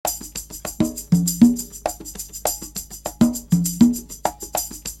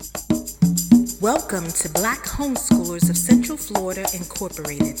Welcome to Black Homeschoolers of Central Florida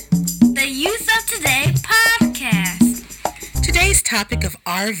Incorporated, the Youth of Today podcast. Today's topic of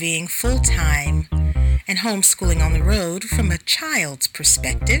RVing full-time and homeschooling on the road from a child's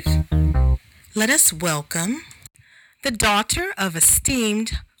perspective. Let us welcome the daughter of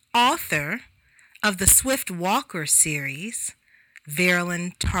esteemed author of the Swift Walker series,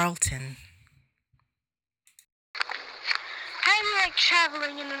 Verilyn Tarleton. How do you like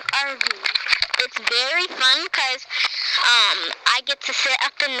traveling in an RV? It's very fun because I get to sit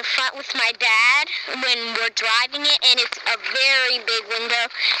up in the front with my dad when we're driving it, and it's a very big window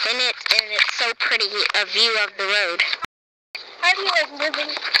in it, and it's so pretty, a view of the road. How do you like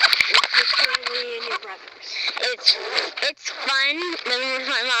living with your family and your brothers? It's fun living with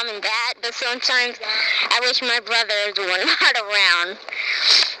my mom and dad, but sometimes I wish my brothers were not around.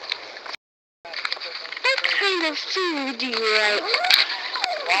 What kind of food do you like?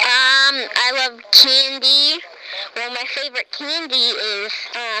 I love candy. Well, my favorite candy is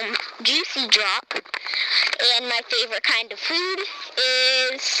Juicy Drop. And my favorite kind of food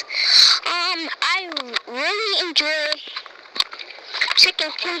is, I really enjoy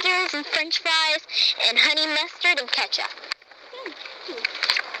chicken tenders and french fries and honey mustard and ketchup.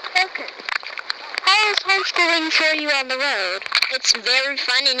 Okay. How is homeschooling for you on the road? It's very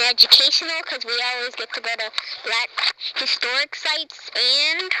fun and educational because we always get to go to Black historic sites,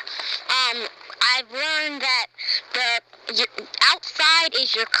 and I've learned that the outside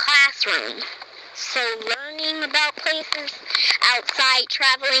is your classroom. So learning about places outside,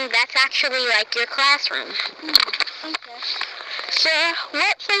 traveling, that's actually like your classroom. Okay. So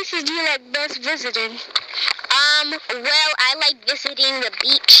what places do you like best visiting? Well, I like visiting the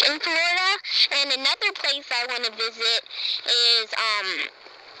beach in Florida, and another place I want to visit is,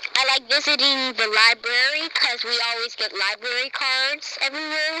 I like visiting the library because we always get library cards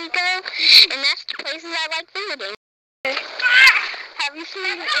everywhere we go, and that's the places I like visiting. Have you seen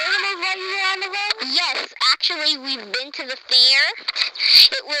the animals while you were on the road? Yes, actually we've been to the fair.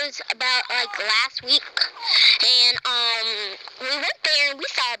 It was about last week, and we went there and we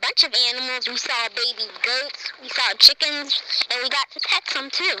saw a bunch of animals. We saw baby goats, we saw chickens, and we got to pet some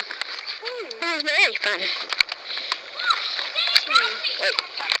too. It was very fun.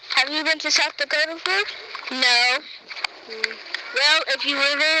 Have you been to South Dakota before? No. Well, if you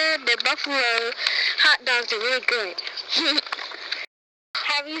were there, the buffalo hot dogs are really good.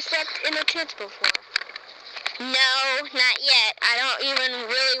 Have you slept in a tent before? No, not yet. I don't even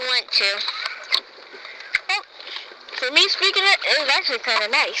really want to. Well, for me, speaking of it, it was actually kind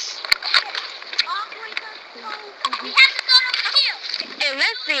of nice. And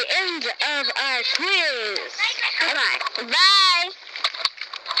that's the end of our quiz. Bye-bye. Bye.